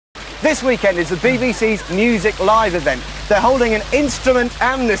This weekend is the BBC's Music Live event. They're holding an instrument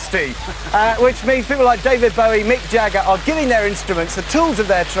amnesty, which means people like David Bowie, Mick Jagger are giving their instruments, the tools of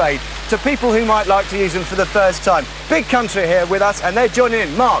their trade, to people who might like to use them for the first time. Big Country here with us, and they're joining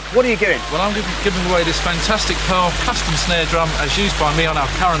in. Mark, what are you giving? Well, I'm giving away this fantastic Pearl custom snare drum as used by me on our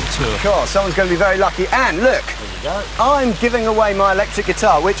current tour. Cool, someone's going to be very lucky. And look, I'm giving away my electric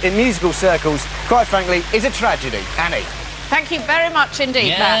guitar, which in musical circles, quite frankly, is a tragedy. Annie. Thank you very much indeed,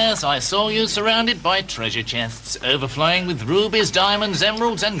 Matt. Yes, I saw you surrounded by treasure chests, overflowing with rubies, diamonds,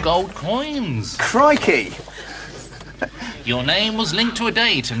 emeralds and gold coins. Crikey! Your name was linked to a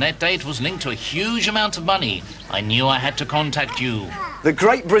date, and that date was linked to a huge amount of money. I knew I had to contact you. The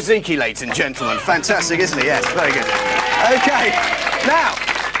great Brzezicki, ladies and gentlemen. Fantastic, isn't he? Yes, very good. OK, now,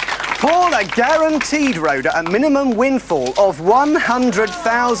 Paula guaranteed Rhoda a minimum windfall of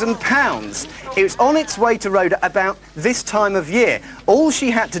 £100,000. It was on its way to Rhoda about this time of year. All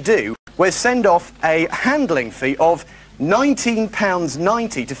she had to do was send off a handling fee of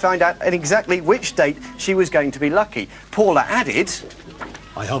 £19.90 to find out exactly which date she was going to be lucky. Paula added,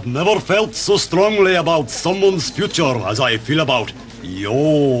 I have never felt so strongly about someone's future as I feel about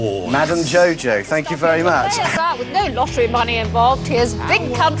yours. Madam Jojo, thank you very much. There's that, with no lottery money involved. Here's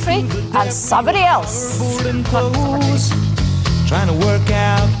Big Country and somebody else. Trying to work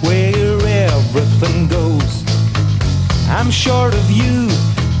out where everything goes. I'm short of you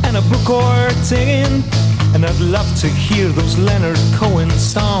and a book or 10, and I'd love to hear those Leonard Cohen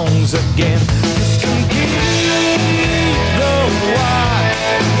songs again. You can keep the watch,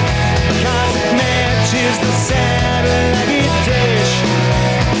 'cause it matches the satellite dish.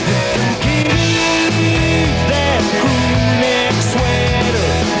 You can keep that crew neck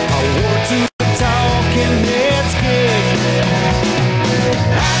sweater I wore to the Talking Heads gig.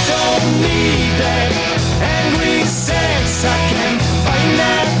 I don't need that angry sex, I can find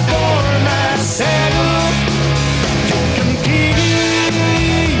that for myself. You can keep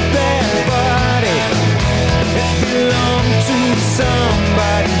that body, it belongs to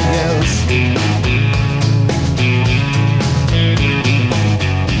somebody else.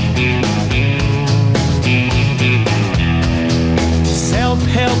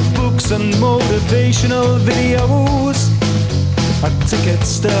 Self-help books and motivational videos, a ticket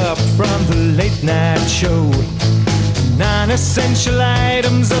stub from the late night show. Non-essential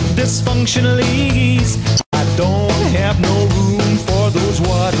items of dysfunctional ease. I don't have no room for those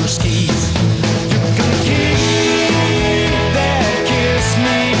water skis.